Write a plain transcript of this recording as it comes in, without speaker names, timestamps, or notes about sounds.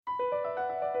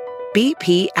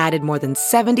BP added more than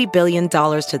 $70 billion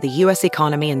to the U.S.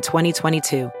 economy in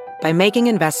 2022 by making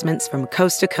investments from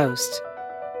coast to coast.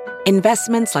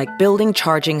 Investments like building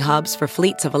charging hubs for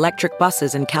fleets of electric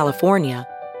buses in California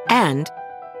and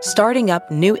starting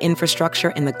up new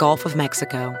infrastructure in the Gulf of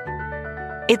Mexico.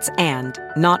 It's and,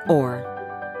 not or.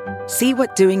 See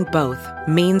what doing both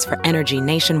means for energy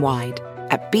nationwide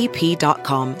at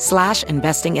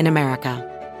bp.com/investing in America.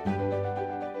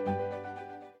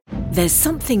 There's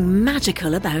something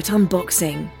magical about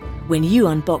unboxing. When you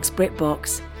unbox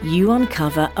BritBox, you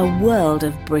uncover a world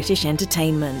of British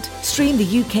entertainment. Stream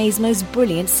the UK's most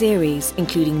brilliant series,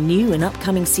 including new and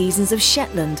upcoming seasons of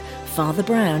Shetland, Father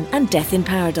Brown and Death in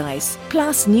Paradise.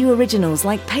 Plus new originals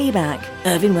like Payback,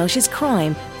 Irving Welsh's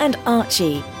Crime and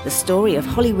Archie, the story of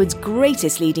Hollywood's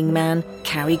greatest leading man,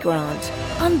 Cary Grant.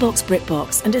 Unbox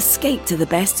BritBox and escape to the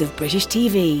best of British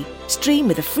TV. Stream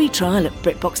with a free trial at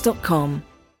BritBox.com.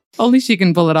 Only she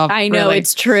can pull it off. I know, really.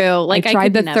 it's true. Like I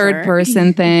tried the third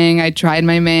person thing. I tried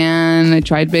my man. I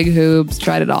tried big hoops.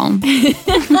 Tried it all.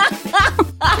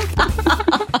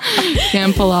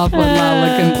 Can't pull off what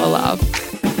Lala can pull off.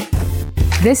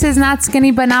 This is Not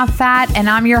Skinny But Not Fat, and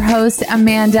I'm your host,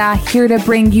 Amanda, here to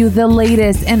bring you the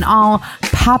latest in all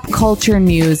pop culture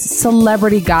news,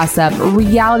 celebrity gossip,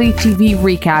 reality TV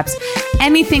recaps,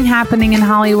 anything happening in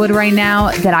Hollywood right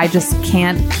now that I just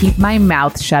can't keep my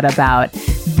mouth shut about.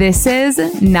 This is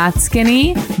Not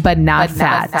Skinny But Not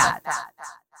Fat.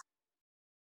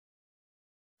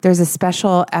 There's a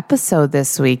special episode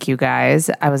this week, you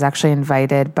guys. I was actually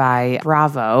invited by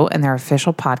Bravo and their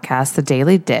official podcast, The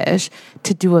Daily Dish,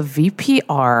 to do a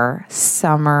VPR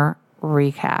summer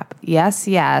recap. Yes,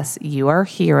 you are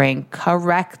hearing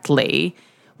correctly.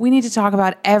 We need to talk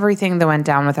about everything that went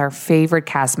down with our favorite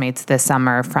castmates this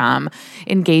summer, from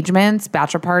engagements,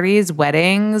 bachelor parties,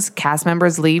 weddings, cast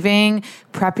members leaving,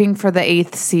 prepping for the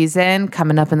 8th season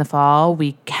coming up in the fall.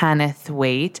 We cannot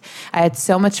wait. I had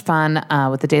so much fun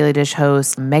with the Daily Dish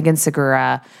host, Megan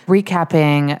Segura,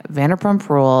 recapping Vanderpump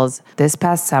Rules this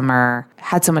past summer.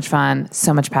 Had so much fun,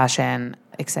 so much passion.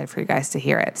 Excited for you guys to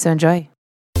hear it. So enjoy.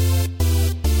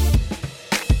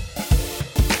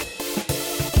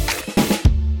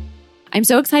 I'm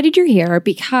so excited you're here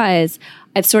because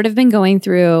I've sort of been going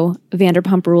through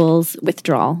Vanderpump Rules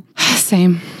withdrawal.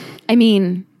 Same. I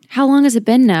mean, how long has it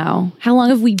been now? How long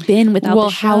have we been without the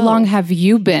show? Well, how long have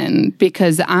you been?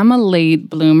 Because I'm a late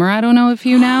bloomer. I don't know if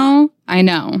you know. I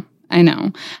know.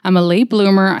 I'm a late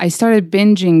bloomer. I started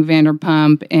binging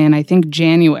Vanderpump in, I think,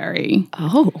 January.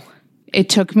 Oh. It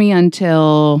took me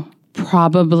until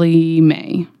probably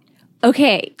May.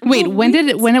 Okay. Wait, when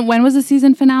was the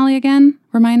season finale again?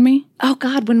 Remind me. Oh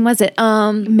God, when was it?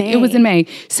 May. It was in May.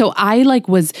 So I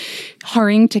was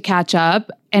hurrying to catch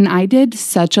up, and I did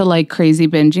such a crazy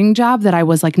binging job that I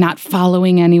was not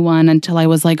following anyone until I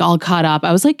was all caught up.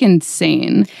 I was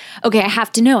insane. Okay, I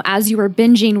have to know, as you were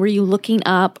binging, were you looking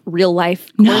up real life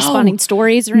corresponding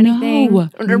stories or anything? No.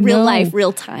 Or real life,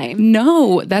 real time?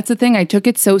 No, that's the thing. I took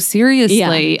it so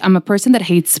seriously. Yeah. I'm a person that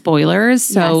hates spoilers.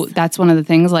 So that's one of the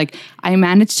things. I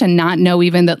managed to not know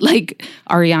even that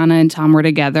Ariana and Tom were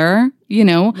together,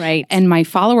 Right. And my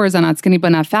followers on Not Skinny But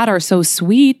Not Fat are so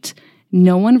sweet.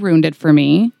 No one ruined it for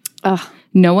me. Ugh.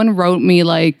 No one wrote me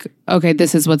okay,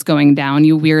 this is what's going down,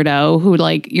 you weirdo, who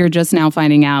you're just now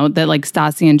finding out that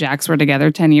Stassi and Jax were together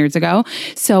 10 years ago.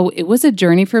 So it was a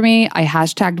journey for me. I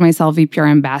hashtagged myself VPR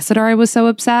ambassador. I was so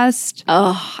obsessed.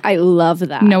 Oh, I love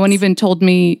that. No one even told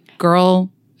me,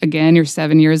 girl, again, you're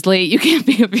 7 years late. You can't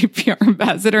be a VPR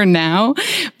ambassador now.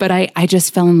 But I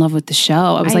just fell in love with the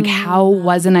show. I was how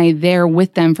wasn't I there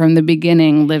with them from the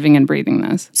beginning, living and breathing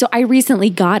this? So I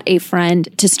recently got a friend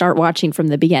to start watching from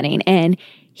the beginning, and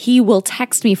he will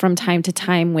text me from time to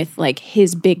time with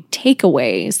his big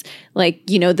takeaways,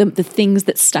 the things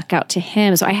that stuck out to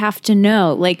him. So I have to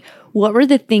know, what were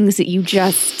the things that you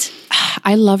just...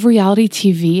 I love reality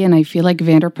TV, and I feel like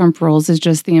Vanderpump Rules is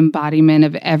just the embodiment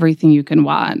of everything you can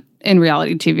want in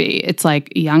reality TV. It's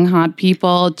young, hot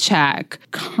people, check.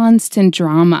 Constant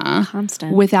drama.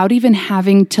 Constant. Without even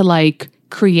having to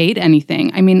create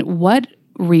anything. I mean, what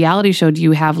reality show do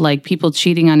you have people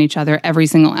cheating on each other every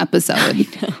single episode?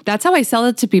 That's how I sell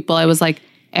it to people. I was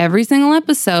every single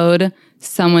episode,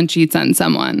 someone cheats on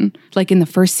someone. In the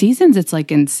first seasons, it's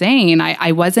insane.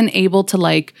 I wasn't able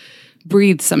to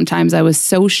breathe sometimes. I was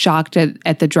so shocked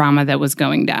at the drama that was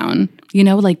going down.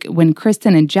 When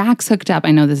Kristen and Jax hooked up,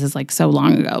 I know this is so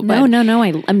long ago. No,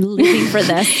 I'm living for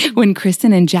this. When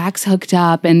Kristen and Jax hooked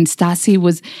up and Stassi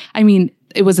was,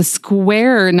 it was a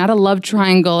square, not a love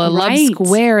triangle, a love Right.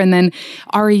 square. And then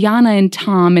Ariana and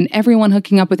Tom and everyone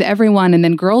hooking up with everyone, and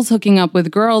then girls hooking up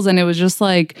with girls. And it was just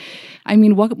like, I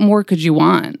mean, what more could you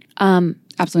want?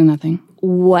 Absolutely nothing.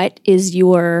 What is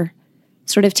your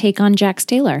sort of take on Jax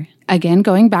Taylor? Again,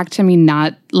 going back to me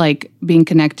not like being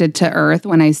connected to Earth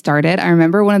when I started, I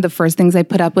remember one of the first things I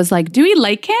put up was like, do we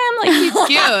like him? Like, he's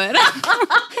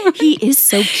cute. He is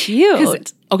so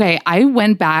cute. Okay, I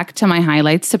went back to my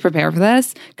highlights to prepare for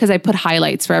this because I put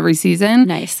highlights for every season.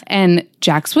 Nice. And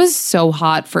Jax was so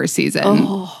hot for a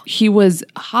season. He was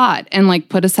hot. And like,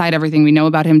 put aside everything we know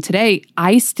about him today,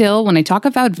 I still, when I talk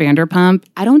about Vanderpump,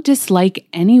 I don't dislike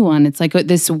anyone. It's like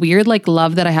this weird like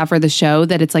love that I have for the show,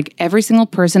 that it's like every single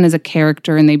person is a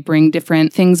character and they bring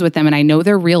different things with them. And I know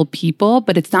they're real people,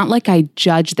 but it's not like I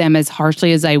judge them as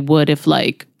harshly as I would if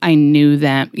like I knew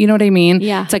them. You know what I mean?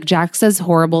 Yeah. It's like Jax says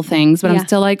horrible things, but Yeah. I'm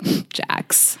still like,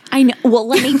 Jax. I know. Well,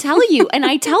 let me tell you, and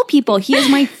I tell people he is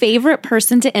my favorite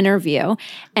person to interview.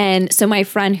 And so my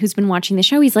friend who's been watching the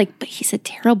show, he's like, but he's a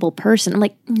terrible person. I'm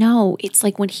like, no, it's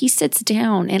like when he sits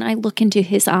down and I look into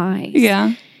his eyes.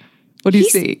 Yeah. What do you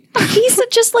see? He's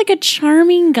just like a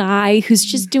charming guy who's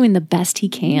just doing the best he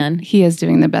can. He is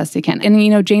doing the best he can. And,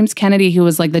 you know, James Kennedy, who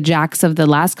was like the Jax of the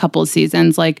last couple of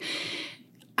seasons, like,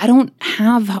 I don't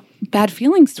have bad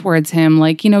feelings towards him.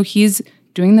 Like, you know, he's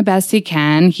doing the best he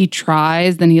can. He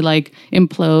tries, then he like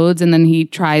implodes, and then he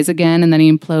tries again, and then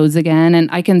he implodes again. And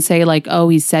I can say like, oh,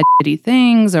 he said shitty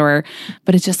things,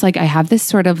 but it's just like I have this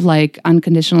sort of like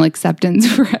unconditional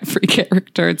acceptance for every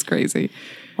character. It's crazy.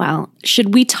 Well,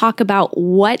 should we talk about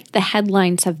what the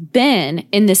headlines have been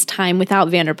in this time without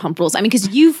Vanderpump Rules? I mean, because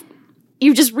you've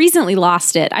just recently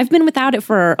lost it. I've been without it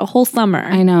for a whole summer.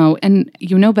 I know. And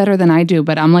you know better than I do,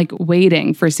 but I'm like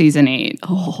waiting for season 8.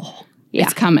 Oh, yeah.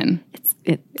 It's coming.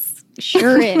 It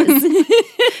sure is.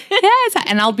 Yes.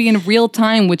 And I'll be in real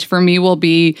time, which for me will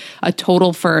be a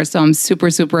total first. So I'm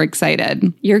super, super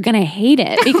excited. You're going to hate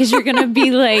it because you're going to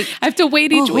be like, I have to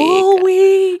wait each whole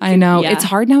week. I know. Yeah. It's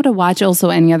hard now to watch also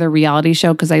any other reality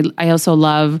show because I also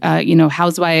love,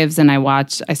 Housewives, and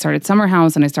I started Summer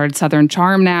House and I started Southern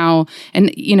Charm now.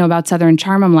 And, you know, about Southern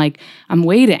Charm, I'm like, I'm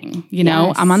waiting, you know,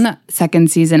 Yes. I'm on the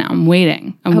second season. I'm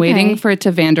waiting. I'm waiting for it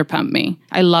to Vanderpump me.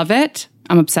 I love it.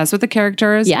 I'm obsessed with the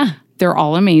characters. Yeah. They're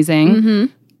all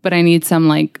amazing, but I need some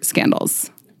like scandals.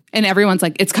 And everyone's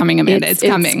like, it's coming, Amanda. It's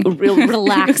coming.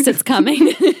 Relax, it's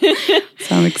coming.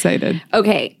 So I'm excited.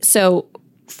 Okay, so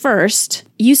first,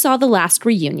 you saw the last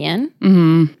reunion.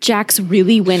 Mm-hmm. Jax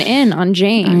really went in on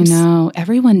James. I know.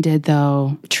 Everyone did,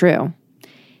 though. True.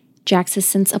 Jax has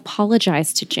since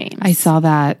apologized to James. I saw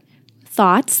that.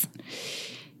 Thoughts?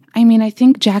 I mean, I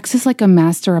think Jax is like a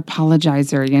master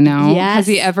apologizer, you know? Yes. Has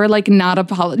he ever like not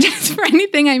apologized for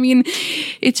anything? I mean,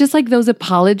 it's just like those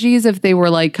apologies, if they were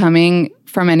like coming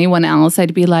from anyone else,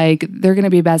 I'd be like, they're going to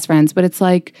be best friends. But it's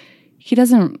like, he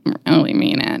doesn't really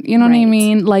mean it. You know what I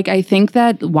mean? Like, I think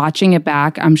that watching it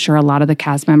back, I'm sure a lot of the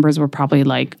cast members were probably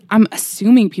like, I'm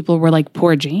assuming people were like,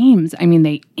 poor James. I mean,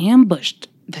 they ambushed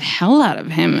the hell out of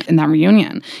him in that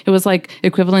reunion. It was like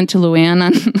equivalent to Luann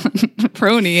on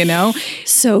Prony, you know?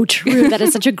 So true. That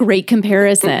is such a great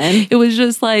comparison. It was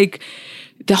just like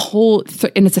the whole,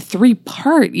 and it's a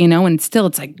 3-part, you know, and still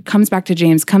it's like comes back to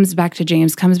James, comes back to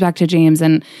James, comes back to James.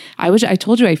 And I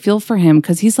told you I feel for him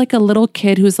because he's like a little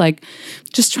kid who's like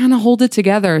just trying to hold it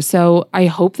together. So I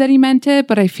hope that he meant it,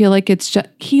 but I feel like it's just,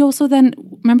 he also then,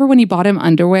 remember when he bought him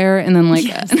underwear and then like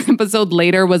an episode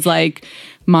later was like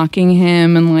mocking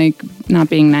him and like not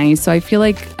being nice. So I feel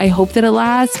like, I hope that it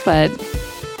lasts, but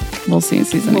we'll see in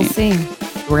season 8. We'll see.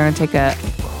 We're going to take a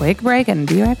quick break and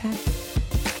be right back.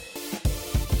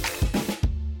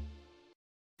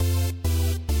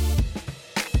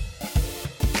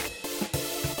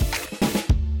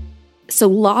 So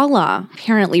Lala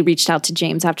apparently reached out to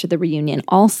James after the reunion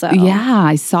also. Yeah,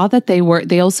 I saw that they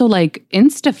also like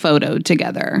Insta photoed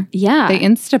together. Yeah. They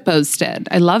Insta posted.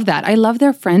 I love that. I love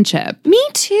their friendship. Me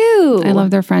too. I love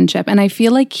their friendship. And I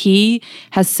feel like he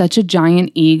has such a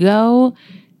giant ego.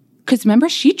 Because remember,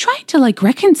 she tried to like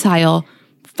reconcile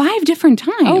 5 different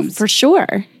times. Oh, for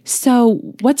sure. So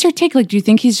what's your take? Like, do you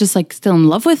think he's just like still in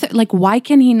love with her? Like, why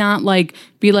can he not like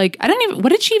be like, what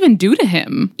did she even do to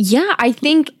him? Yeah, I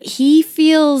think he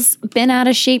feels bent out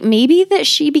of shape. Maybe that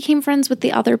she became friends with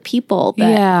the other people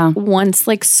that once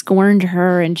like scorned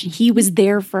her and he was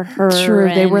there for her.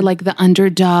 True. They were like the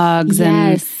underdogs.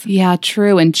 Yes. And yeah,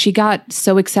 true. And she got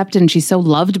so accepted and she's so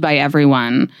loved by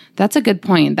everyone. That's a good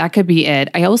point. That could be it.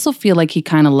 I also feel like he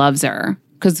kind of loves her.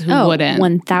 Because who wouldn't?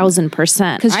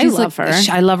 1,000%. I love her.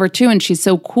 I love her too. And she's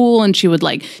so cool. And she would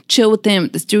like chill with them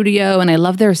at the studio. And I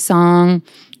love their song.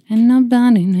 And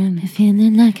nobody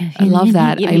feeling like I love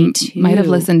that. Yeah, I me too. might have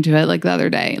listened to it like the other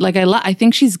day. Like I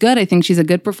think she's good. I think she's a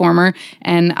good performer,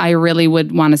 and I really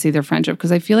would want to see their friendship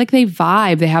because I feel like they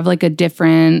vibe. They have like a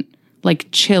different, like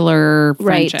chiller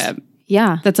friendship. Right.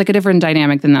 Yeah. That's like a different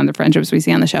dynamic than the other friendships we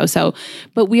see on the show. So,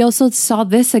 but we also saw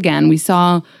this again.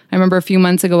 I remember a few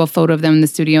months ago, a photo of them in the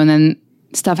studio, and then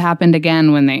stuff happened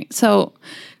again so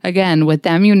again, with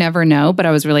them, you never know, but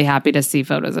I was really happy to see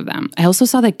photos of them. I also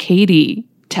saw that Katie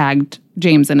tagged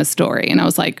James in a story, and I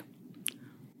was like,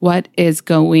 what is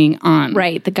going on?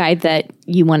 Right. The guy that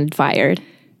you wanted fired.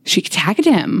 She tagged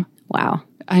him. Wow.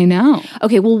 I know.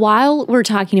 Okay, well, while we're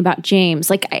talking about James,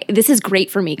 this is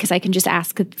great for me because I can just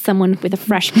ask someone with a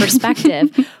fresh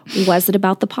perspective. Was it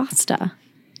about the pasta?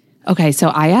 Okay, so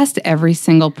I asked every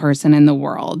single person in the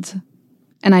world,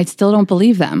 and I still don't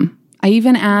believe them. I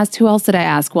even asked, who else did I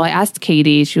ask? Well, I asked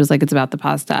Katie. She was like, it's about the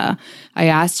pasta. I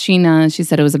asked Sheena. She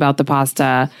said it was about the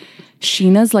pasta.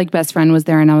 Sheena's like best friend was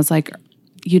there, and I was like,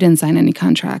 you didn't sign any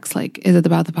contracts. Like, is it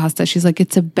about the pasta? She's like,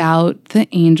 it's about the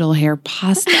angel hair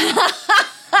pasta.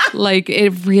 Like,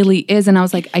 it really is. And I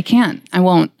was like, I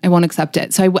won't accept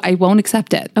it. So I won't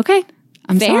accept it. Okay.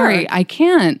 I'm Fair. sorry. I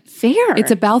can't. Fair.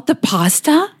 It's about the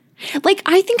pasta? Like,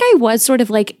 I think I was sort of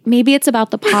like, maybe it's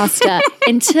about the pasta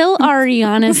until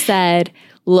Ariana said,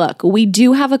 look, we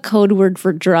do have a code word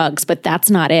for drugs, but that's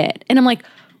not it. And I'm like,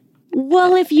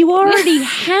 well, if you already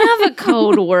have a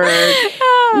code word,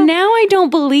 now I don't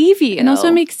believe you. And also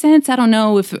it makes sense. I don't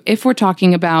know if we're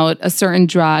talking about a certain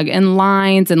drug and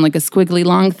lines and like a squiggly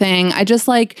long thing. I just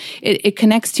like, it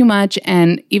connects too much.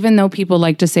 And even though people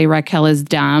like to say Raquel is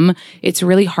dumb, it's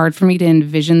really hard for me to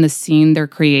envision the scene they're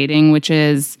creating, which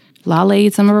is Lala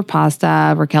ate some of her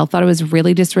pasta. Raquel thought it was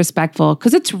really disrespectful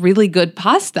because it's really good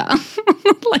pasta.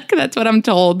 Like, that's what I'm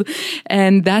told.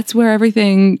 And that's where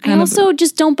everything kind I also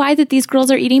just don't buy that these girls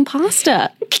are eating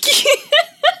pasta.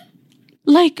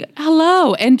 Like,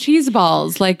 hello. And cheese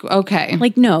balls. Like, okay.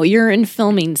 Like, no, you're in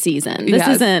filming season. This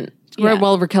Yes. isn't.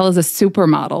 Well, Raquel is a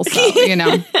supermodel, so, you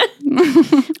know.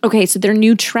 Okay, so their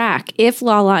new track, if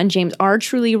Lala and James are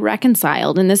truly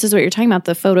reconciled, and this is what you're talking about,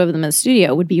 the photo of them in the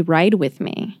studio, would be Ride With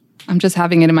Me. I'm just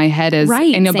having it in my head as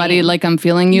Right, ain't nobody same. like I'm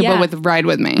feeling you, Yeah. but with Ride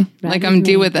With Me. Ride like with I'm me,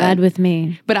 due with it. Ride With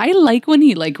Me. But I like when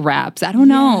he like raps. I don't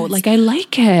know. Like I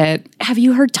like it. Have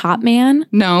you heard Top Man?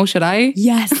 No, should I?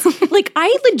 Yes. Like,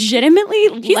 I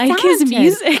legitimately like his talented.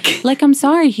 music. Like, I'm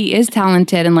sorry, he is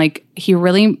talented, and like he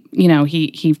really, you know,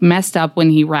 he messed up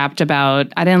when he rapped about.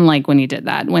 I didn't like when he did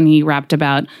that. When he rapped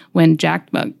about when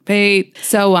Jack Buck paid.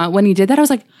 So when he did that, I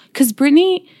was like, because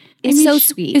Brittany. It's so she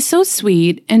sweet. It's so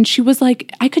sweet. And she was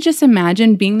like, I could just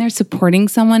imagine being there supporting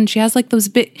someone. She has like those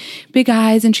big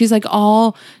eyes, and she's like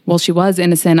she was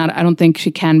innocent. I don't think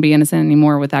she can be innocent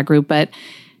anymore with that group.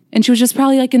 And she was just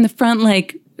probably like in the front,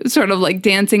 like sort of like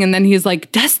dancing. And then he's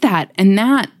like, does that. And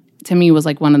that to me was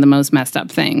like one of the most messed up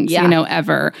things, you know,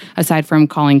 ever, aside from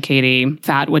calling Katie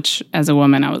fat, which as a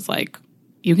woman, I was like,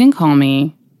 you can call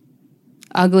me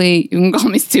ugly, you can call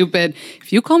me stupid.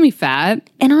 If you call me fat.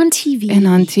 And on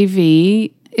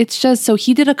TV. It's just, so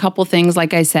he did a couple things.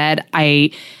 Like I said,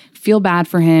 I feel bad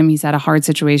for him. He's had a hard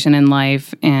situation in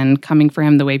life, and coming for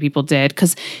him the way people did,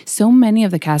 because so many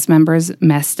of the cast members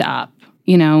messed up,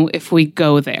 you know, if we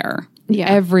go there. Yeah.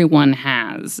 Everyone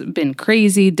has been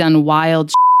crazy, done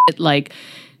wild shit, like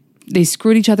they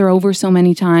screwed each other over so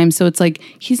many times. So it's like,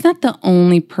 he's not the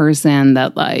only person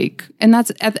that like, and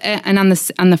that's, and on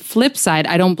the flip side,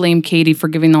 I don't blame Katie for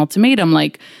giving the ultimatum.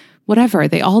 Like, whatever,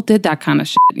 they all did that kind of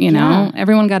shit, you know?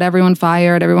 Everyone got everyone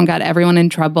fired. Everyone got everyone in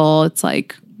trouble. It's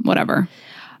like, whatever.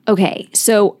 Okay,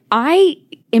 so I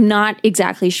am not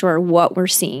exactly sure what we're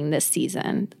seeing this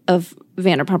season of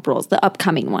Vanderpump Rules, the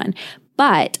upcoming one.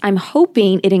 But I'm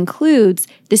hoping it includes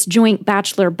this joint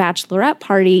bachelorette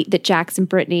party that Jax and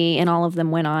Brittany and all of them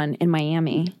went on in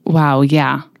Miami. Wow,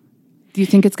 yeah. Do you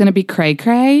think it's going to be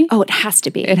cray-cray? Oh, it has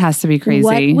to be. It has to be crazy.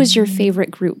 What was your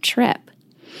favorite group trip?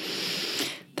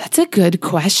 That's a good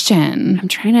question.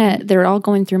 They're all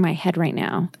going through my head right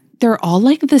now. They're all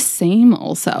like the same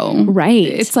also. Right.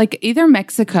 It's like either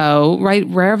Mexico, right?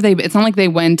 Wherever it's not like they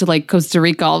went to like Costa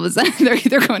Rica all of a sudden. They're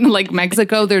either going to like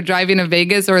Mexico, they're driving to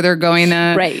Vegas, or they're going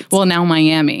to, well, now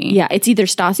Miami. Yeah, it's either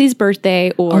Stassi's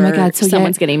birthday or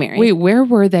someone's getting married. Wait, where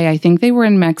were they? I think they were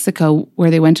in Mexico,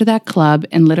 where they went to that club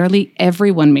and literally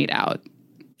everyone made out.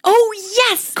 Oh,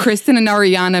 yes! Kristen and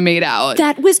Ariana made out.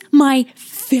 That was my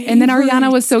favorite. And then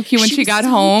Ariana was so cute when she got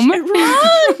home.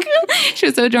 She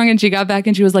was so drunk, and she got back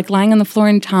and she was like lying on the floor,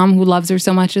 and Tom, who loves her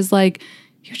so much, is like,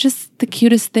 you're just the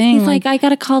cutest thing. He's like, I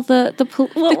gotta call the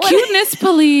cuteness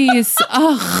police.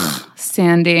 Ugh,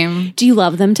 Sandy. Do you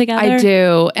love them together? I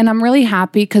do. And I'm really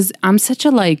happy because I'm such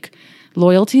a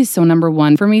loyalty is so number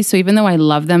one for me. So even though I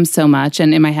love them so much,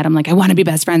 and in my head I'm like, I want to be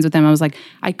best friends with them, I was like,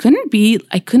 I couldn't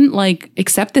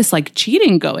accept this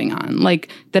cheating going on.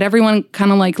 That everyone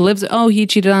kind of lives, oh, he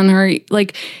cheated on her.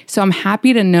 So I'm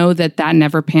happy to know that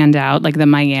never panned out, the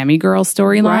Miami girl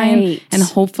storyline. Right. And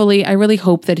hopefully, I really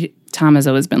hope that Tom has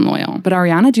always been loyal. But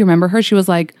Ariana, do you remember her? She was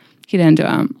like, he didn't do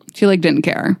him. She didn't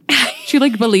care. She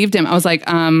believed him. I was like,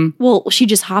 Well, she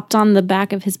just hopped on the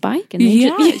back of his bike and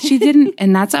she didn't.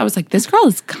 And I was like, this girl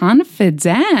is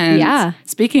confident. Yeah.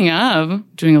 Speaking of,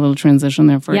 doing a little transition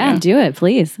there for you. Yeah, do it,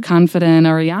 please. Confident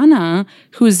Ariana,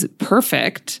 who's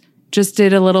perfect, just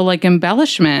did a little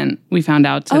embellishment we found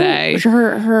out today. Oh,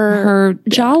 her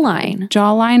jawline.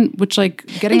 Jawline, which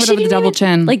getting rid of the double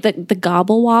chin. The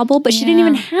gobble wobble, but she didn't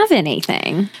even have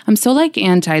anything. I'm so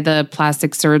anti the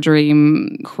plastic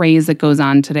surgery craze that goes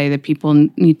on today that people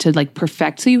need to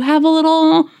perfect. So you have a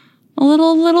little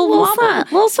wobble.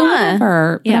 Fun. So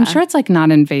whatever. But I'm sure it's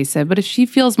not invasive. But if she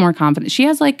feels more confident, she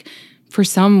has for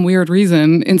some weird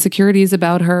reason, insecurities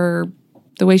about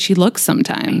the way she looks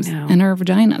sometimes and her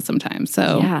vagina sometimes.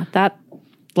 So that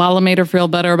Lala made her feel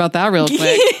better about that real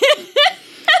quick.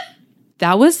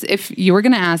 That was, if you were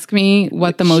going to ask me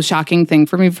what the most shocking thing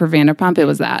for me for Vanderpump, it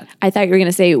was that. I thought you were going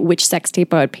to say which sex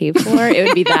tape I would pay for. It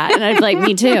would be that. And I'd be like,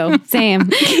 me too. Same.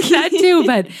 That too.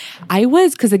 But I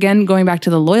was, because again, going back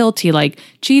to the loyalty,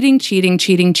 cheating.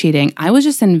 I was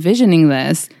just envisioning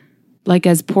this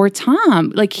as poor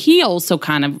Tom. He also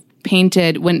kind of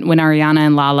painted when Ariana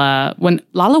and Lala, when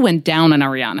Lala went down on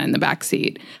Ariana in the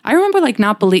backseat. I remember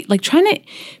not trying to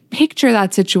picture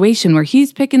that situation where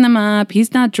he's picking them up,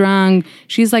 he's not drunk,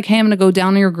 she's like, hey, I'm gonna go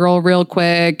down on your girl real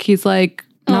quick. He's not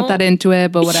that into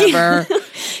it, but whatever.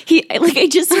 I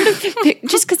just sort of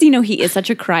just because he is such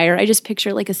a crier, I just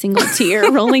picture a single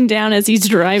tear rolling down as he's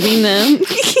driving them.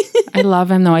 I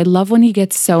love him though. I love when he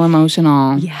gets so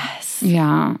emotional. Yes.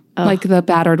 Yeah. The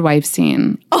battered wife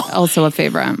scene. Also a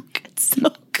favorite.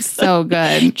 So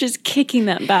good. Just kicking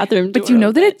that bathroom door. But you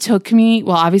know that it took me,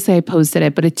 well, obviously I posted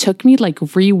it, but it took me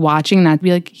rewatching that to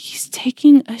be he's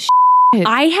taking a shit.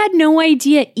 I had no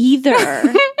idea either.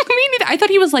 Me neither. I thought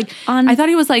he was he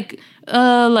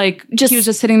was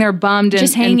just sitting there bummed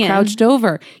and crouched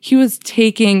over. He was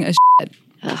taking a shit.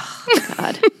 Oh,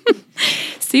 God.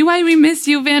 See why we miss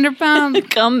you, Vanderpump?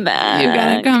 Come back. You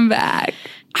gotta come back.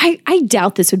 I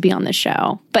doubt this would be on the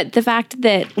show, but the fact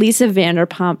that Lisa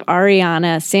Vanderpump,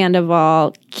 Ariana,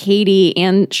 Sandoval, Katie,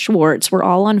 and Schwartz were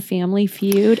all on Family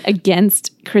Feud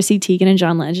against Chrissy Teigen and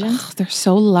John Legend. Oh, they're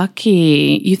so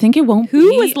lucky. You think it won't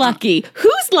Who was lucky?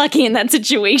 Who's lucky in that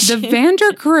situation? The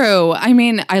Vander crew. I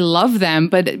mean, I love them,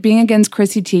 but being against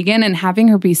Chrissy Teigen and having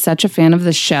her be such a fan of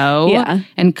the show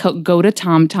and go to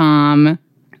Tom Tom,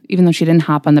 even though she didn't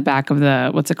hop on the back of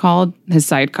what's it called? His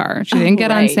sidecar. She didn't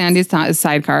get on Sandy's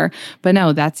sidecar. But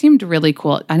no, that seemed really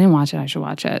cool. I didn't watch it. I should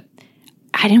watch it.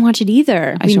 I didn't watch it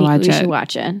either. We should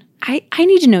watch it. I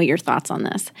need to know your thoughts on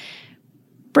this.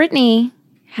 Britney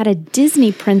had a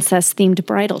Disney princess themed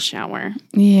bridal shower.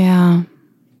 Yeah.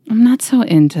 I'm not so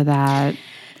into that.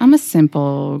 I'm a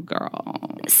simple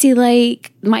girl. See,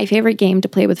 my favorite game to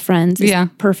play with friends is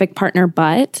perfect partner,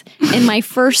 but. And my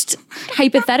first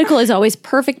hypothetical is always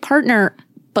perfect partner,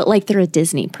 but they're a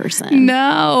Disney person.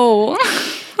 No.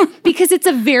 Because it's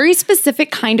a very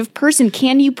specific kind of person.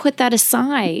 Can you put that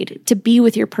aside to be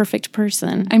with your perfect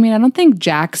person? I mean, I don't think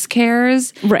Jax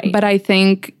cares. Right. But I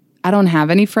think I don't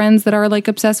have any friends that are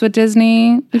obsessed with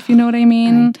Disney, if you know what I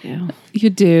mean. I do.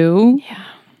 You do? Yeah.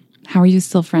 How are you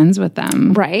still friends with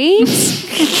them? Right?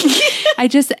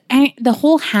 The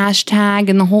whole hashtag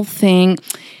and the whole thing,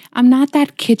 I'm not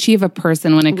that kitschy of a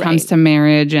person when it comes to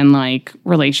marriage and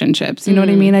relationships. You know what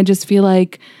I mean? I just feel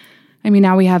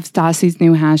now we have Stassi's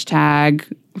new hashtag.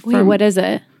 Wait, what is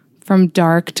it? From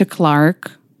dark to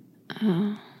Clark.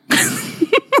 Oh.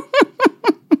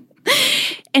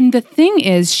 And the thing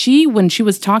is, when she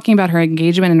was talking about her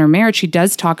engagement and her marriage, she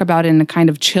does talk about it in a kind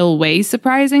of chill way,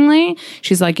 surprisingly.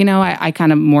 She's like, I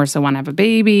kind of more so want to have a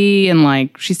baby. And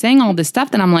she's saying all this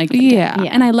stuff that I'm like, yeah.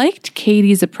 And I liked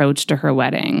Katie's approach to her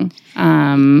wedding.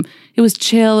 It was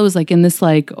chill. It was in this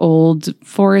old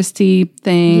foresty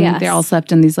thing. Yes. They all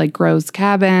slept in these gross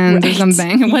cabins or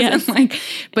something. It wasn't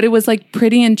but it was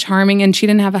pretty and charming. And she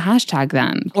didn't have a hashtag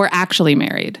then, or actually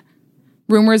married.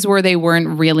 Rumors were they weren't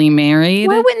really married.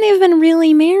 Why wouldn't they have been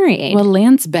really married? Well,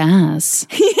 Lance Bass,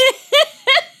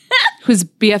 who's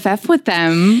BFF with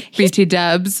them, BT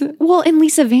Dubs. Well, and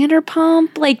Lisa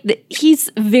Vanderpump, like he's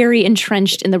very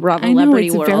entrenched in the Bravo celebrity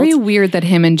it's world. very weird that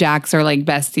him and Jax are like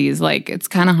besties. Like it's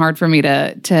kind of hard for me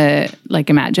to like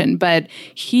imagine. But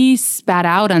he spat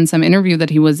out on some interview that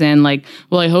he was in, like,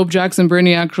 well, I hope Jax and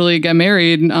Brittany actually get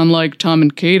married, unlike Tom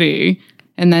and Katie.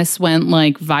 And this went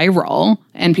like viral,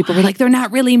 and people were like, they're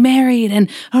not really married, and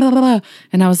blah, blah, blah.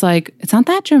 And I was like, it's not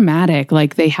that dramatic.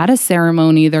 Like they had a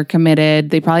ceremony, they're committed.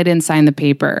 They probably didn't sign the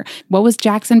paper. What was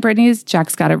Jax and Brittany's?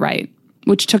 Jax got it right,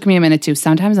 which took me a minute too.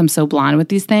 Sometimes I'm so blonde with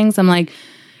these things. I'm like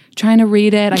trying to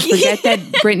read it. I forget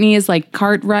that Brittany is like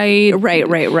Cartwright. Right.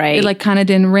 It like kind of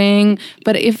didn't ring.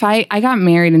 But if I got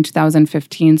married in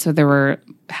 2015, so there were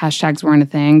hashtags weren't a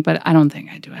thing, but I don't think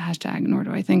I do a hashtag, nor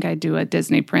do I think I do a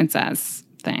Disney princess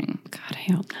thing. God,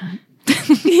 I hope not.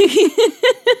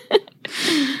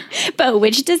 But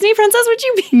which Disney princess would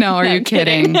you be? No, are you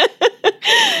kidding?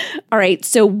 All right.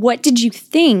 So what did you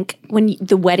think when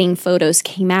the wedding photos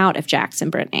came out of Jax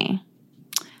and Brittany?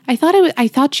 I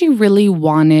thought she really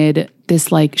wanted this,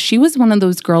 like, she was one of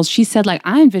those girls. She said, like,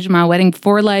 I envisioned my wedding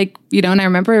for, like, you know, and I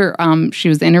remember she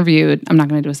was interviewed. I'm not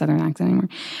going to do a Southern accent anymore.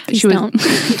 She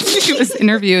was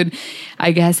interviewed,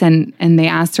 I guess, and they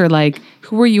asked her, like,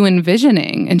 who were you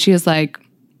envisioning? And she was like,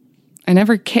 I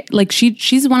never like,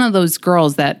 she's one of those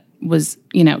girls that was,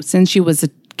 you know, since she was a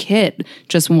kid,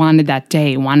 just wanted that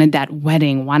day, wanted that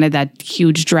wedding, wanted that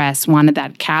huge dress, wanted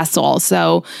that castle.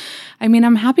 So, I mean,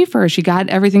 I'm happy for her. She got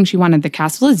everything she wanted. The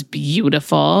castle is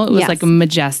beautiful. It was like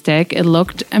majestic. It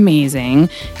looked amazing.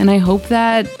 And I hope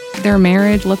that their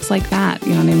marriage looks like that.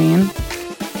 You know what I mean?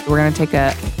 We're going to take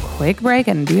a quick break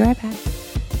and be right back.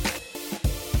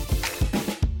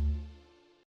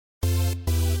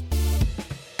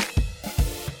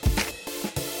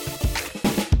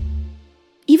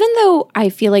 Even though I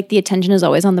feel like the attention is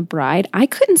always on the bride, I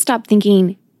couldn't stop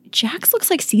thinking, Jax looks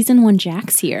like season 1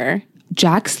 Jax here.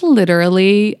 Jax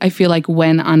literally, I feel like,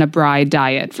 went on a bride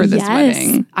diet for this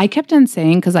wedding. I kept on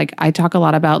saying, because like I talk a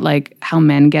lot about like how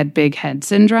men get big head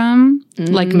syndrome,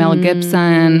 like Mel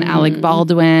Gibson, Alec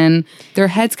Baldwin, their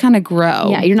heads kind of grow.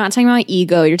 Yeah, you're not talking about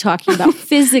ego. You're talking about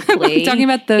physically. I'm talking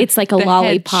about it's like a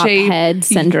lollipop head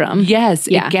syndrome. Yes,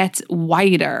 it gets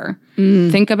wider.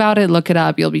 Think about it, look it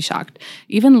up, you'll be shocked.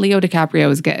 Even Leo DiCaprio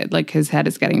is like his head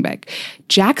is getting big.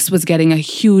 Jax was getting a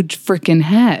huge freaking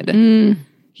head.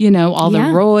 You know, all the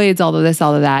roids, all of this,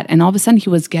 all of that. And all of a sudden he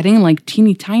was getting like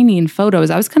teeny tiny in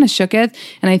photos. I was kind of shook at.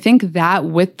 And I think that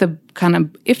with the kind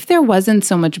of, if there wasn't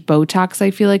so much Botox, I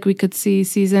feel like we could see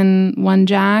season 1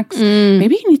 Jax.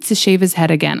 Maybe he needs to shave his head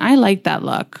again. I like that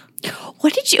look.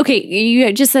 What did you, okay,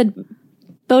 you just said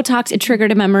Botox, it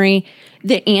triggered a memory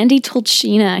that Andy told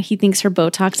Sheena he thinks her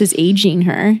Botox is aging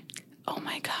her. Oh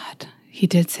my God. He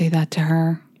did say that to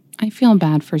her. I feel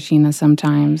bad for Sheena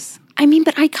sometimes. I mean,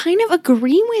 but I kind of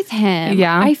agree with him.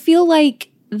 Yeah. I feel like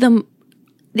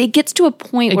it gets to a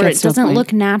point where it doesn't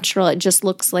look natural. It just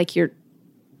looks like you're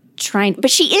trying. But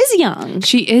she is young.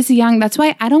 She is young. That's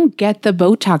why I don't get the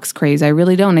Botox craze. I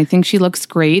really don't. I think she looks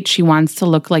great. She wants to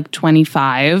look like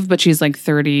 25, but she's like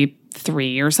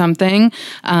 33 or something.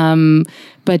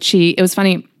 But it was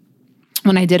funny.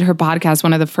 When I did her podcast,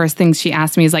 one of the first things she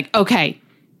asked me is like, okay,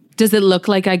 does it look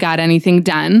like I got anything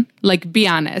done? Like, be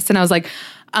honest. And I was like,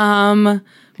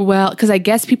 well, because I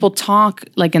guess people talk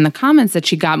like in the comments that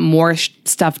she got more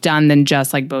stuff done than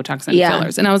just like Botox and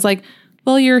fillers. And I was like,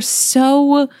 well, you're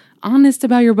so honest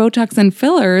about your Botox and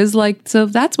fillers. Like, so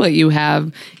that's what you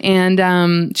have.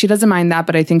 And she doesn't mind that,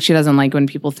 but I think she doesn't like when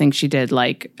people think she did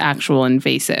like actual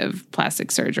invasive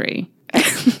plastic surgery.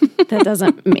 That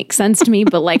doesn't make sense to me,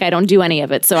 but like I don't do any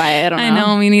of it, so I don't know. I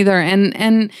know, me neither.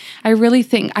 And I really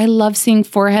think I love seeing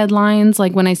forehead lines.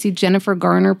 Like when I see Jennifer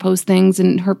Garner post things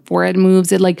and her forehead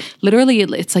moves, it like literally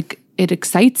it's like it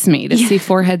excites me to see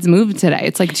foreheads move today.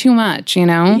 It's like too much, you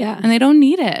know? Yeah. And they don't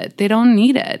need it. They don't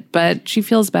need it. But she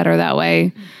feels better that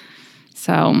way.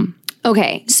 So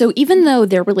okay, so even though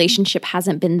their relationship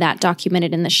hasn't been that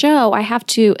documented in the show, I have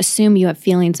to assume you have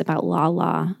feelings about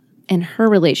Lala and her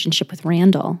relationship with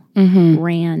Randall.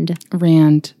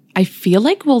 Rand. I feel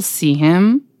like we'll see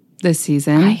him this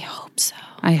season. I hope so.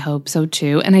 I hope so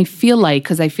too. And I feel like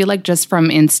just from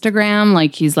Instagram,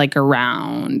 like he's like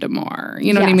around more.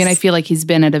 You know what I mean? I feel like he's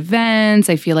been at events.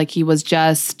 I feel like he was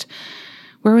just,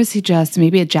 where was he just?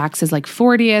 Maybe at Jax's like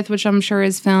 40th, which I'm sure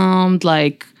is filmed.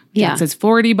 Like Jax is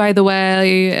 40, by the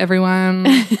way, everyone.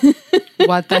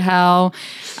 What the hell?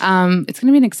 It's going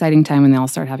to be an exciting time when they all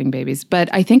start having babies. But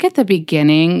I think at the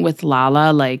beginning with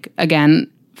Lala, like, again,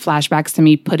 flashbacks to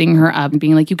me putting her up and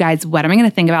being like, you guys, what am I going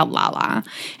to think about Lala?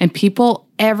 And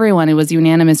everyone, it was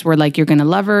unanimous, were like, you're going to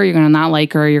love her, you're going to not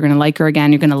like her, you're going to like her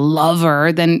again, you're going to love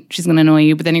her, then she's going to annoy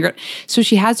you, but then you're going to... So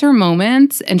she has her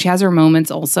moments, and she has her moments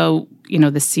also,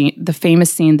 the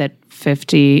famous scene that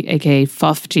 50, aka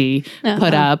Fufty,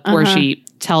 put up where she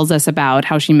tells us about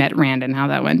how she met Rand and how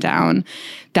that went down.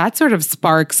 That sort of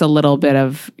sparks a little bit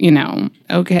of,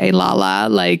 okay, Lala.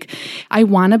 Like, I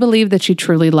want to believe that she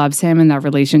truly loves him and that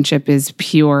relationship is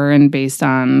pure and based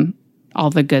on all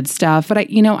the good stuff. But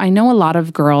I know a lot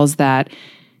of girls that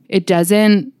it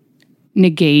doesn't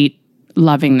negate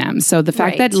loving them. So the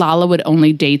fact that Lala would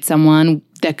only date someone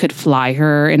that could fly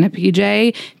her in a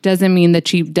PJ doesn't mean that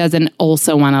she doesn't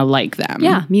also want to like them.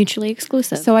 Yeah, mutually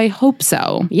exclusive. So I hope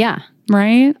so. Yeah.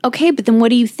 Right? Okay, but then what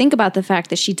do you think about the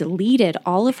fact that she deleted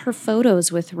all of her photos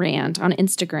with Rand on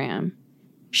Instagram?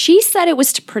 She said it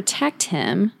was to protect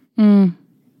him. And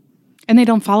they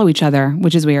don't follow each other,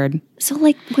 which is weird. So,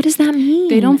 what does that mean?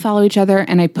 They don't follow each other,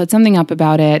 and I put something up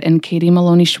about it, and Katie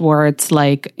Maloney Schwartz,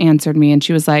 answered me, and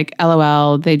she was like,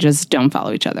 LOL, they just don't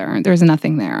follow each other. There's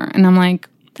nothing there. And I'm like...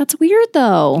 That's weird,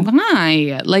 though.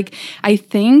 Why? I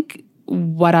think...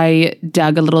 what I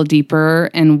dug a little deeper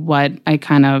and what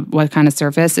kind of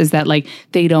surfaced is that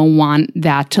they don't want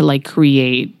that to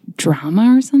create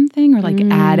drama or something or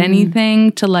add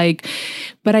anything to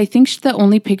but I think the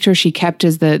only picture she kept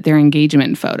is their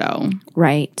engagement photo.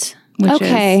 Right.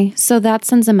 So that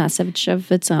sends a message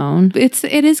of its own. It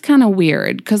is kind of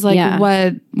weird because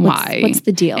why? What's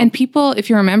the deal? And people, if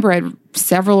you remember at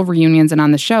several reunions and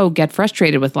on the show, get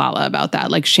frustrated with Lala about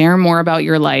that. Share more about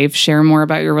your life, share more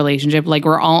about your relationship.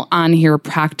 We're all on here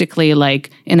practically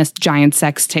in a giant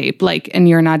sex tape. And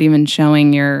you're not even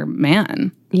showing your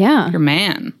man. Yeah. Your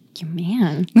man. Your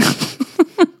man.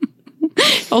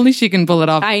 Only she can pull it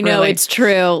off. I know, really. It's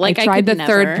true. I tried the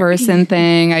third person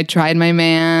thing. I tried my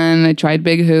man. I tried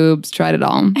big hoops. Tried it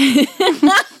all.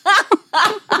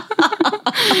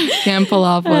 Can't pull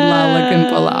off what Lala can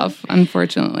pull off,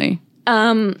 unfortunately.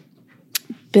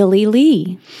 Billie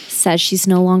Lee says she's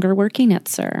no longer working at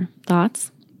SUR.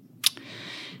 Thoughts?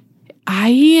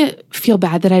 I feel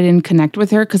bad that I didn't connect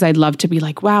with her because I'd love to be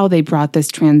wow, they brought this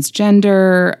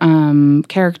transgender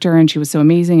character and she was so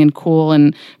amazing and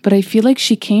cool. But I feel like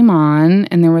she came on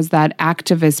and there was that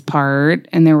activist part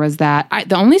and there was that.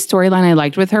 The only storyline I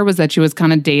liked with her was that she was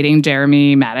kind of dating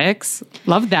Jeremy Maddox.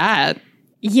 Love that.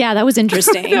 Yeah, that was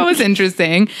interesting. That was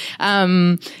interesting.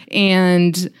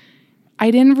 And I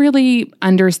didn't really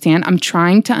understand. I'm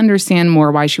trying to understand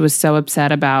more why she was so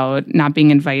upset about not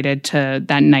being invited to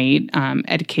that night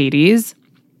at Katie's.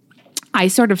 I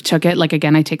sort of took it,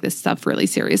 again, I take this stuff really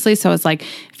seriously. So it's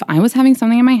if I was having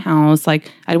something in my house,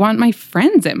 I'd want my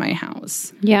friends at my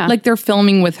house. Yeah. They're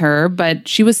filming with her, but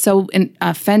she was so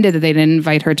offended that they didn't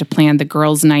invite her to plan the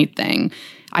girls' night thing.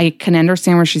 I can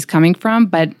understand where she's coming from,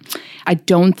 but I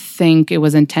don't think it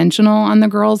was intentional on the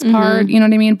girls' part. You know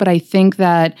what I mean? But I think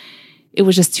that it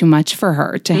was just too much for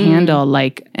her to handle.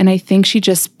 And I think she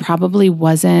just probably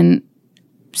wasn't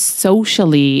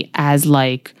socially as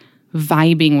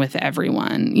vibing with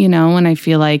everyone, and I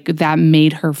feel like that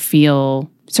made her feel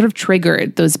sort of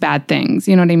triggered those bad things.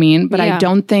 You know what I mean? But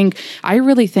I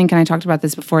really think, and I talked about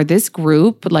this before, this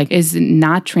group is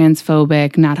not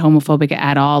transphobic, not homophobic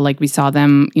at all. We saw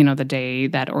them, the day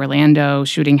that Orlando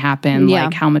shooting happened,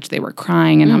 how much they were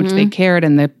crying and how much they cared,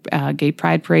 and the gay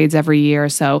pride parades every year.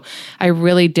 So I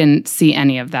really didn't see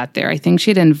any of that there. I think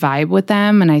she didn't vibe with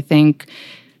them. And I think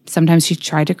sometimes she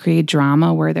tried to create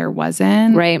drama where there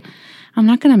wasn't. Right. I'm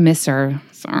not going to miss her.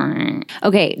 Sorry.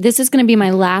 Okay, this is going to be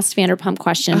my last Vanderpump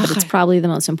question, but it's probably the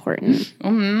most important.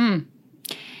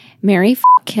 Marry,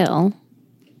 kill,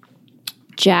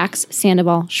 Jax,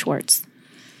 Sandoval, Schwartz.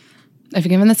 I've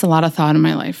given this a lot of thought in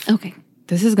my life. Okay.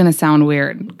 This is going to sound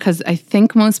weird because I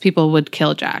think most people would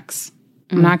kill Jax.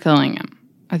 I'm not killing him.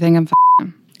 I think I'm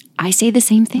him. I say the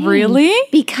same thing. Really?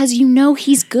 Because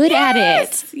he's good at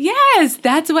it. Yes,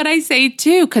 that's what I say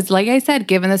too. Because like I said,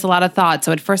 given this a lot of thought.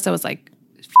 So at first I was like,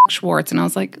 Schwartz. And I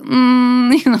was like, I'm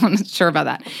not sure about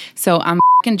that. So I'm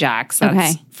Jax.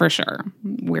 That's for sure.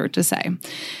 Weird to say.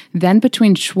 Then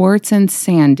between Schwartz and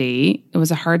Sandy, it was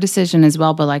a hard decision as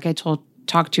well. But like I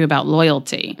talked to you about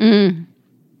loyalty.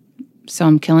 So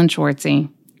I'm killing Schwartzy.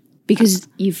 Because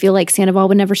you feel like Sandoval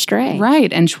would never stray.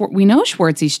 Right. And we know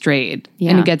Schwartzy strayed. Yeah.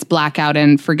 And he gets blackout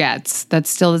and forgets. That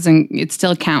still it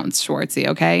still counts, Schwartzy,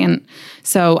 okay? And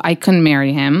so I couldn't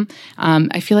marry him.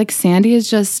 I feel like Sandy is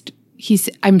just,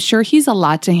 I'm sure he's a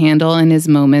lot to handle in his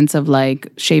moments of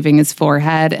like shaving his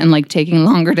forehead and like taking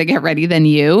longer to get ready than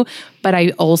you. But I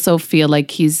also feel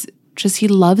like he's just he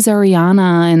loves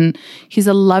Ariana and he's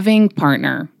a loving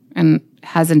partner and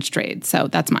hasn't strayed. So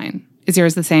that's mine. Is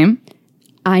yours the same?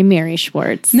 I'm Mary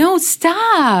Schwartz. No,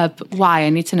 stop. Why? I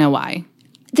need to know why.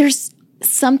 There's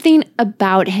something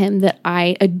about him that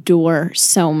I adore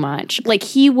so much. Like,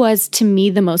 he was to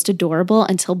me the most adorable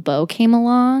until Beau came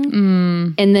along.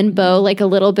 And then Beau like a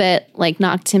little bit like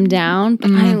knocked him down.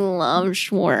 But I love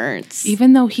Schwartz.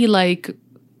 Even though he like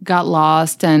got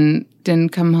lost and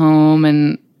didn't come home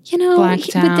and You know, but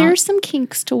there's some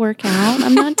kinks to work out.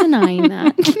 I'm not denying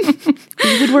that.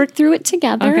 We would work through it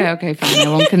together. Okay, fine. I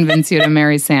won't convince you to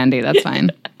marry Sandy. That's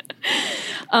fine.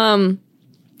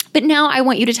 But now I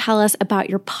want you to tell us about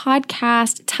your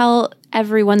podcast. Tell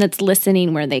everyone that's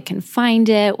listening where they can find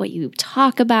it, what you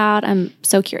talk about. I'm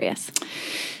so curious.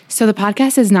 So the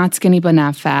podcast is Not Skinny But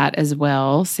Not Fat as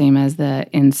well, same as the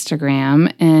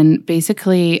Instagram. And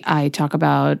basically I talk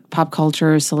about pop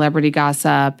culture, celebrity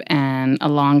gossip, and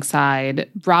alongside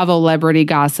Bravo celebrity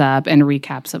gossip and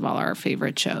recaps of all our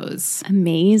favorite shows.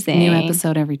 Amazing. New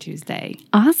episode every Tuesday.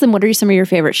 Awesome. What are some of your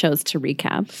favorite shows to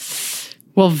recap?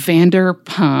 Well,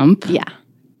 Vanderpump. Yeah.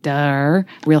 Duh.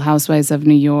 Real Housewives of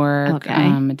New York. Okay.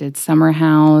 I did Summer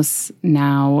House.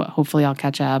 Now, hopefully I'll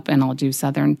catch up and I'll do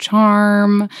Southern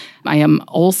Charm. I am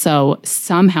also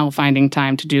somehow finding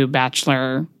time to do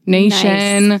Bachelor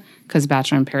Nation because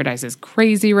Bachelor in Paradise is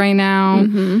crazy right now.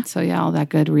 So yeah, all that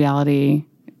good reality,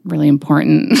 really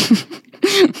important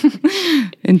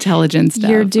intelligent stuff.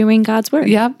 You're doing God's work.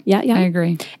 Yep. Yeah. I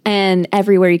agree. And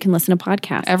everywhere you can listen to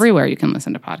podcasts. Everywhere you can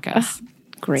listen to podcasts.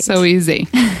 Great. So easy.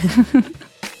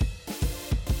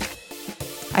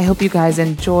 I hope you guys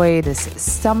enjoy this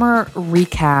summer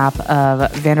recap of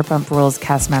Vanderpump Rules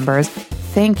cast members.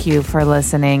 Thank you for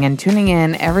listening and tuning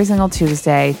in every single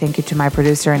Tuesday. Thank you to my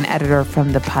producer and editor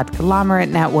from the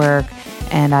Podglomerate Network.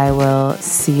 And I will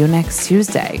see you next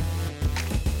Tuesday.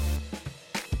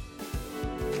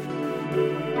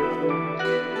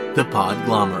 The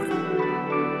Podglomerate,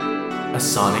 a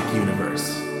sonic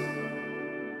universe.